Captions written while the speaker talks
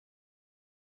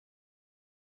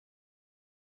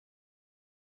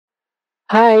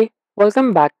Hi,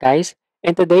 welcome back guys.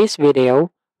 In today's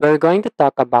video, we're going to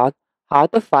talk about how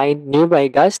to find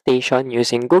nearby gas station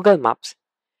using Google Maps.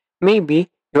 Maybe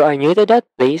you are new to that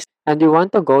place and you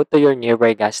want to go to your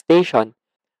nearby gas station,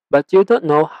 but you don't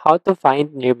know how to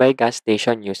find nearby gas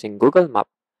station using Google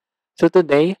Maps. So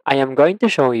today, I am going to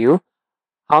show you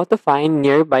how to find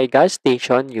nearby gas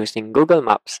station using Google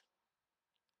Maps.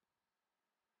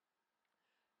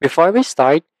 Before we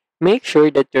start, make sure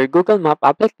that your Google Map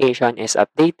application is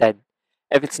updated.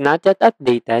 If it's not yet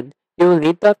updated, you will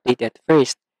need to update it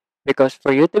first, because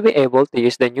for you to be able to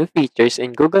use the new features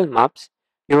in Google Maps,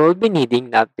 you will be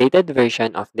needing the updated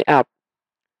version of the app.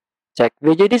 Check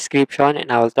video description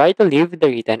and I will try to leave the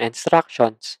written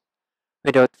instructions.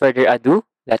 Without further ado,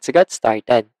 let's get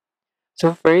started.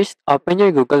 So first, open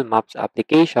your Google Maps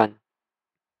application.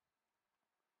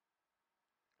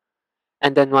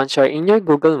 And then once you're in your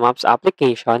Google Maps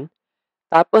application,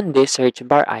 tap on this search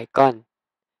bar icon.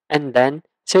 And then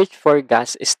search for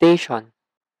gas station.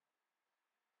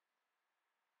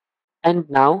 And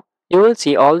now, you will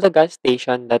see all the gas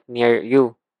station that near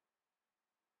you.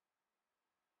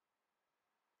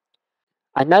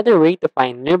 Another way to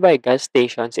find nearby gas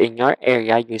stations in your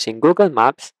area using Google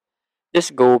Maps,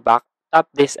 just go back, tap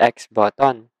this X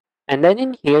button. And then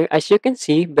in here, as you can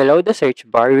see, below the search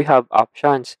bar, we have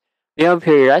options. We have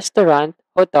here restaurant,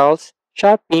 hotels,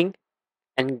 shopping,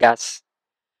 and gas.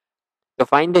 To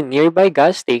find the nearby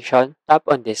gas station, tap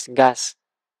on this gas.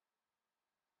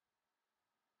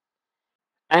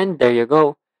 And there you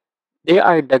go. There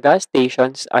are the gas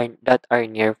stations that are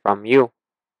near from you.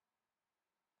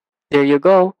 There you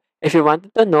go. If you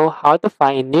wanted to know how to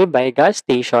find nearby gas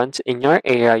stations in your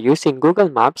area using Google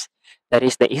Maps, that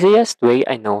is the easiest way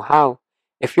I know how.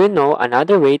 If you know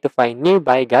another way to find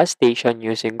nearby gas station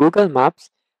using Google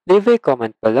Maps, leave a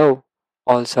comment below.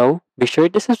 Also, be sure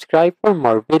to subscribe for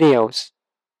more videos.